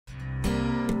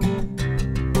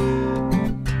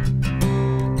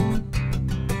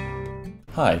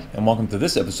Hi, and welcome to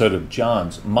this episode of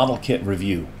John's Model Kit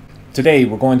Review. Today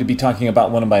we're going to be talking about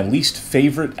one of my least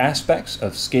favorite aspects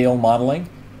of scale modeling,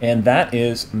 and that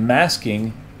is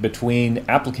masking between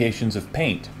applications of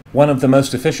paint. One of the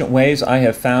most efficient ways I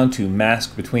have found to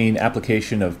mask between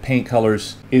application of paint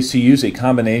colors is to use a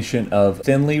combination of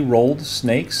thinly rolled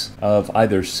snakes of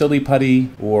either silly putty,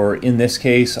 or in this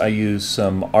case I use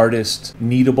some artist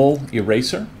kneadable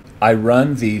eraser. I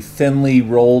run the thinly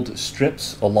rolled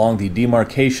strips along the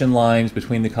demarcation lines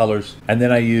between the colors, and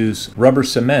then I use rubber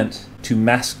cement to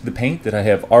mask the paint that I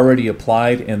have already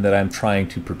applied and that I'm trying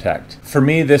to protect. For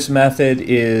me, this method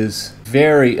is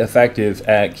very effective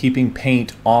at keeping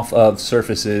paint off of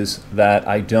surfaces that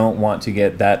I don't want to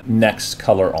get that next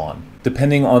color on.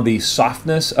 Depending on the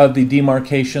softness of the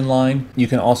demarcation line, you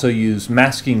can also use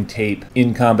masking tape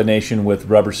in combination with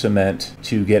rubber cement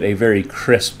to get a very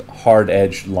crisp,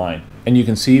 hard-edged line. And you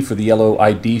can see for the yellow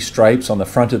ID stripes on the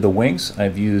front of the wings,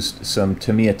 I've used some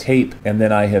Tamiya tape, and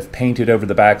then I have painted over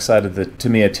the backside of the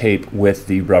Tamiya tape with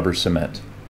the rubber cement.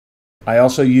 I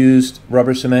also used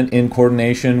rubber cement in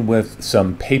coordination with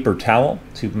some paper towel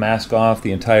to mask off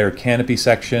the entire canopy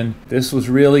section. This was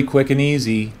really quick and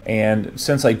easy, and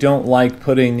since I don't like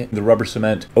putting the rubber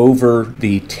cement over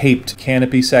the taped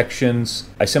canopy sections,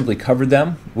 I simply covered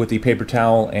them with the paper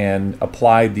towel and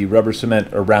applied the rubber cement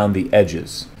around the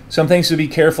edges. Some things to be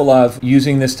careful of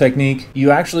using this technique. You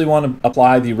actually want to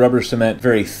apply the rubber cement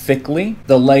very thickly.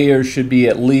 The layers should be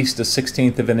at least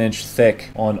 1/16 of an inch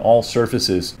thick on all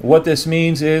surfaces. What this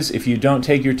means is if you don't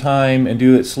take your time and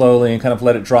do it slowly and kind of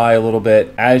let it dry a little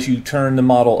bit, as you turn the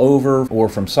model over or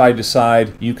from side to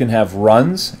side, you can have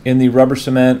runs in the rubber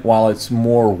cement while it's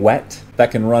more wet.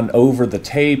 That can run over the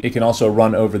tape. It can also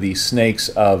run over the snakes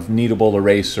of kneadable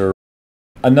eraser.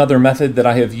 Another method that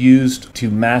I have used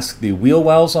to mask the wheel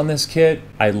wells on this kit,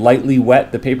 I lightly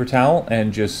wet the paper towel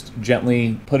and just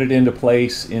gently put it into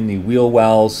place in the wheel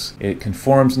wells. It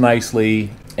conforms nicely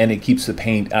and it keeps the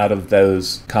paint out of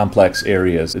those complex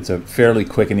areas. It's a fairly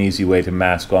quick and easy way to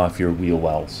mask off your wheel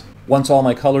wells. Once all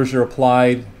my colors are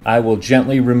applied, I will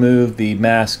gently remove the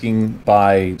masking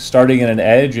by starting at an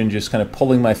edge and just kind of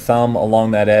pulling my thumb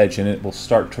along that edge, and it will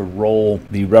start to roll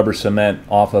the rubber cement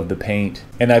off of the paint.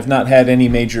 And I've not had any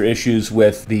major issues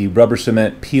with the rubber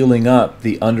cement peeling up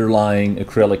the underlying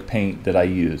acrylic paint that I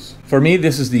use. For me,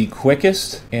 this is the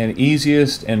quickest and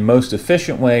easiest and most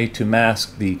efficient way to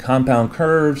mask the compound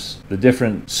curves, the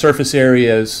different surface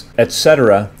areas,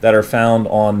 etc. that are found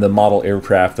on the model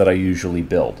aircraft that I usually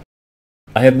build.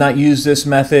 I have not used this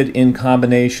method in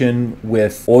combination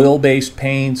with oil-based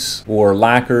paints or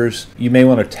lacquers. You may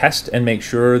want to test and make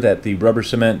sure that the rubber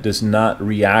cement does not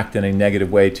react in a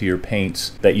negative way to your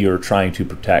paints that you're trying to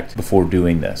protect before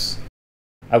doing this.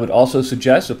 I would also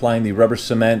suggest applying the rubber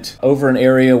cement over an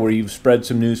area where you've spread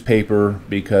some newspaper,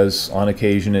 because on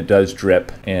occasion it does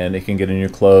drip and it can get in your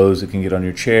clothes, it can get on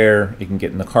your chair, it can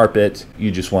get in the carpet. You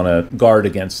just want to guard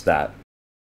against that.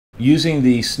 Using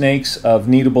the snakes of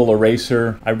kneadable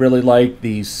eraser, I really like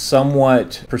the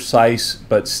somewhat precise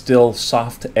but still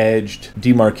soft-edged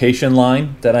demarcation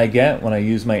line that I get when I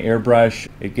use my airbrush.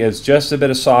 It gives just a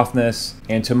bit of softness,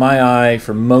 and to my eye,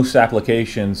 for most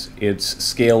applications, it's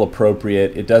scale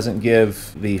appropriate. It doesn't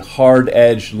give the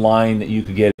hard-edged line that you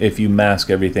could get if you mask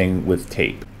everything with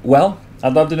tape. Well,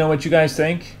 I'd love to know what you guys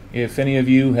think. If any of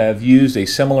you have used a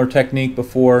similar technique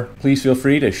before, please feel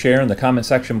free to share in the comment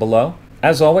section below.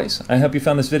 As always, I hope you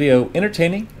found this video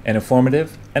entertaining and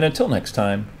informative, and until next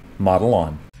time, model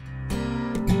on.